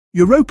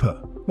Europa,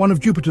 one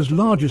of Jupiter's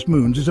largest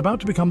moons, is about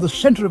to become the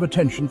center of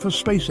attention for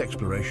space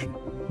exploration.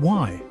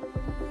 Why?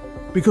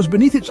 Because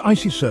beneath its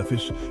icy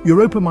surface,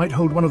 Europa might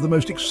hold one of the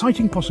most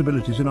exciting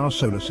possibilities in our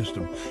solar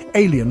system: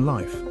 alien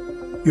life.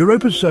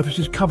 Europa's surface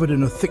is covered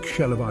in a thick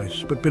shell of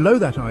ice, but below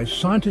that ice,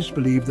 scientists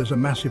believe there's a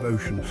massive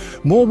ocean,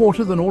 more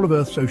water than all of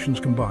Earth's oceans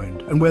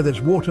combined, and where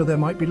there's water, there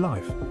might be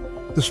life.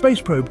 The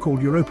space probe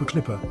called Europa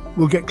Clipper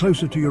will get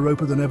closer to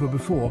Europa than ever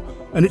before,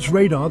 and its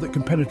radar that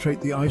can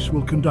penetrate the ice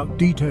will conduct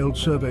detailed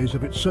surveys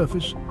of its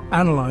surface,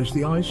 analyze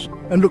the ice,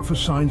 and look for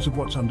signs of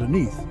what's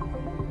underneath.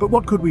 But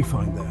what could we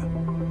find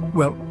there?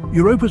 Well,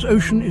 Europa's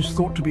ocean is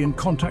thought to be in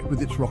contact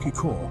with its rocky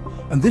core,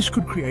 and this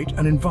could create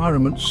an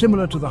environment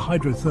similar to the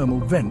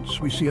hydrothermal vents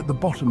we see at the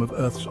bottom of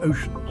Earth's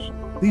oceans.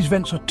 These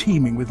vents are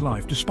teeming with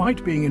life,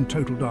 despite being in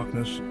total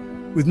darkness,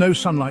 with no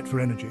sunlight for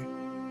energy.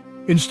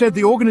 Instead,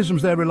 the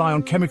organisms there rely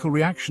on chemical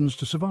reactions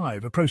to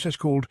survive, a process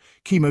called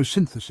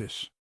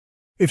chemosynthesis.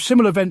 If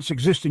similar vents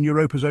exist in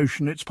Europa's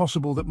ocean, it's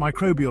possible that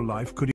microbial life could